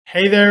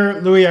Hey there,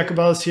 Louis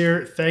Ecabellis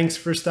here. Thanks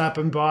for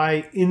stopping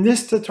by. In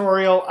this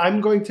tutorial, I'm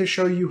going to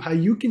show you how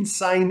you can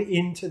sign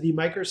into the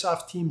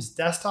Microsoft Teams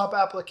desktop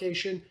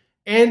application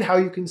and how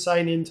you can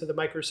sign into the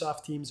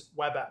Microsoft Teams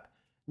web app.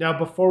 Now,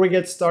 before we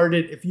get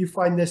started, if you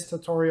find this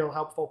tutorial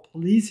helpful,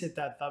 please hit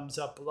that thumbs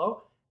up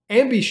below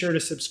and be sure to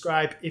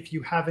subscribe if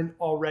you haven't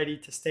already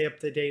to stay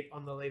up to date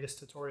on the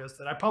latest tutorials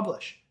that I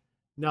publish.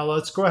 Now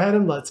let's go ahead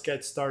and let's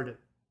get started.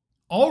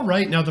 All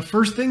right, now the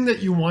first thing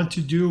that you want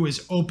to do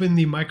is open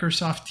the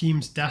Microsoft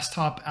Teams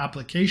desktop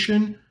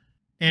application.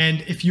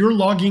 And if you're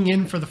logging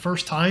in for the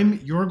first time,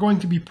 you're going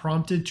to be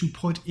prompted to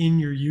put in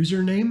your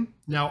username.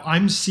 Now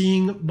I'm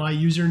seeing my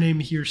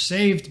username here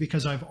saved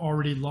because I've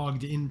already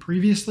logged in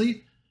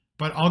previously,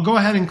 but I'll go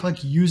ahead and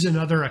click use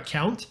another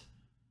account.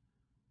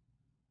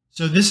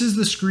 So this is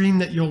the screen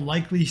that you'll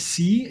likely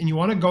see, and you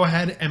want to go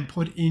ahead and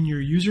put in your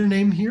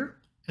username here.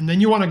 And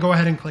then you want to go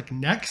ahead and click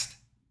next.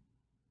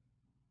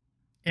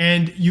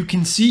 And you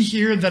can see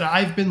here that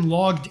I've been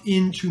logged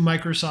into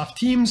Microsoft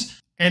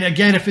Teams. And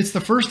again, if it's the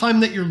first time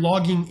that you're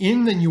logging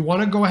in, then you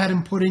want to go ahead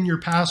and put in your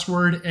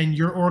password, and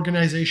your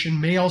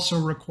organization may also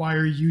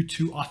require you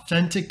to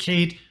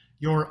authenticate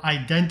your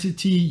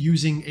identity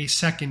using a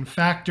second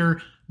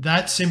factor.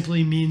 That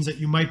simply means that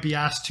you might be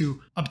asked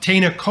to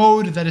obtain a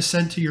code that is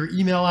sent to your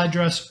email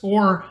address,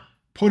 or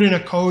put in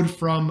a code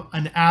from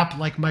an app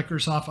like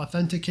Microsoft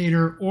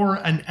Authenticator, or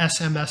an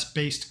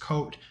SMS-based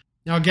code.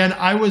 Now again,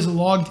 I was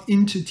logged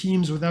into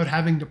Teams without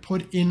having to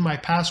put in my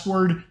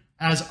password,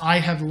 as I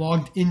have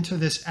logged into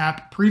this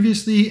app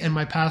previously and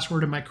my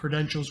password and my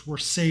credentials were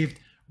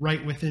saved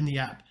right within the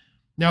app.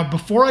 Now,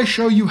 before I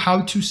show you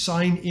how to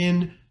sign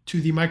in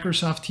to the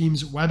Microsoft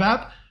Teams web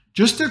app,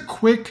 just a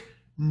quick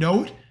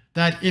note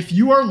that if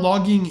you are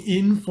logging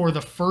in for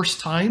the first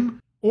time,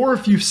 or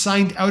if you've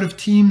signed out of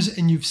Teams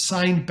and you've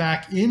signed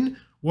back in,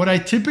 what I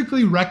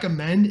typically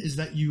recommend is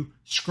that you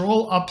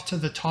scroll up to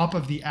the top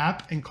of the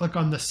app and click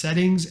on the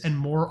settings and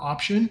more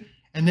option,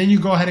 and then you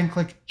go ahead and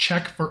click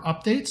check for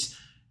updates.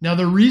 Now,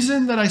 the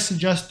reason that I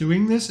suggest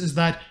doing this is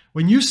that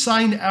when you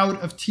sign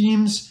out of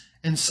Teams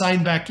and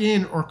sign back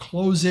in, or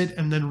close it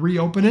and then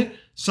reopen it,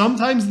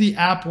 sometimes the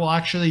app will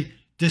actually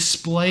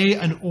display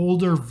an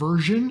older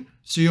version.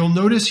 So you'll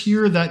notice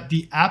here that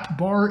the app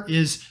bar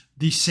is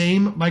the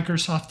same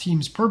Microsoft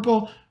Teams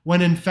purple, when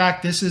in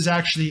fact this is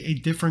actually a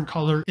different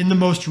color in the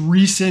most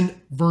recent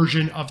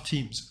version of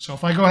Teams. So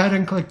if I go ahead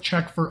and click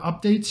check for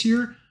updates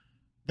here,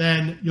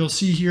 then you'll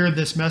see here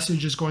this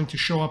message is going to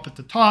show up at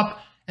the top,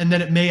 and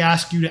then it may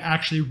ask you to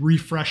actually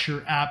refresh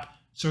your app.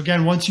 So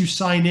again, once you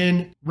sign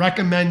in,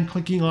 recommend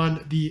clicking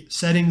on the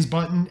settings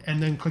button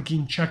and then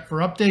clicking check for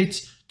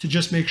updates to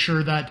just make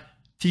sure that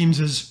Teams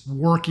is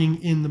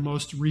working in the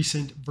most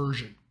recent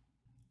version.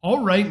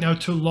 All right, now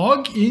to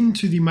log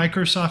into the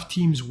Microsoft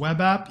Teams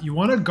web app, you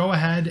want to go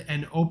ahead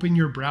and open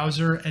your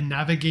browser and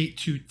navigate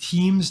to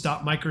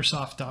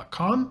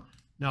teams.microsoft.com.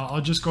 Now I'll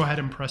just go ahead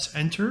and press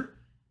enter.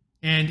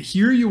 And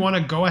here you want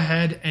to go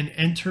ahead and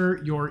enter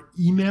your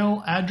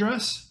email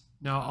address.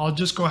 Now I'll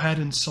just go ahead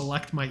and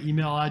select my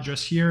email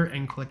address here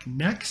and click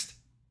next.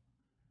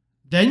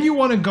 Then you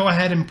want to go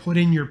ahead and put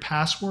in your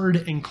password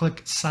and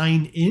click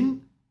sign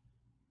in.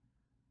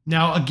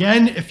 Now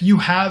again, if you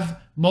have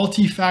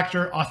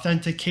multi-factor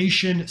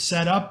authentication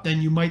set up,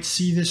 then you might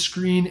see this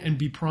screen and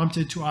be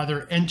prompted to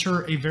either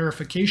enter a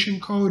verification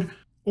code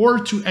or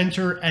to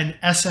enter an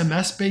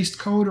SMS-based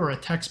code or a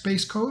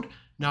text-based code.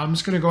 Now I'm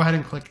just going to go ahead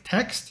and click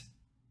text.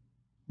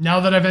 Now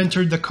that I've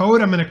entered the code,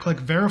 I'm going to click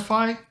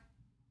verify.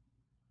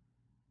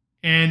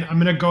 And I'm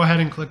going to go ahead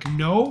and click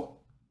no.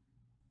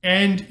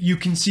 And you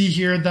can see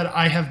here that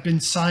I have been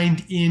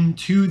signed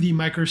into the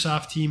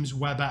Microsoft Teams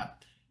web app.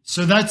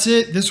 So that's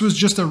it. This was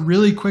just a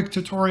really quick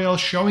tutorial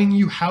showing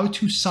you how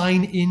to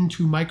sign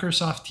into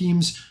Microsoft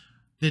Teams,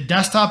 the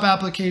desktop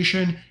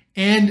application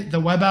and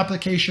the web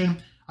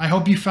application. I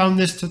hope you found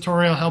this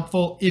tutorial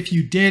helpful. If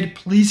you did,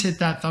 please hit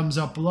that thumbs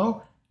up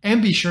below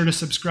and be sure to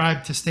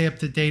subscribe to stay up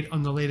to date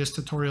on the latest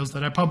tutorials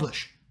that I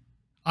publish.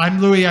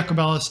 I'm Louis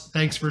Ecabellis.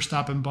 Thanks for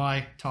stopping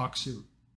by. Talk soon.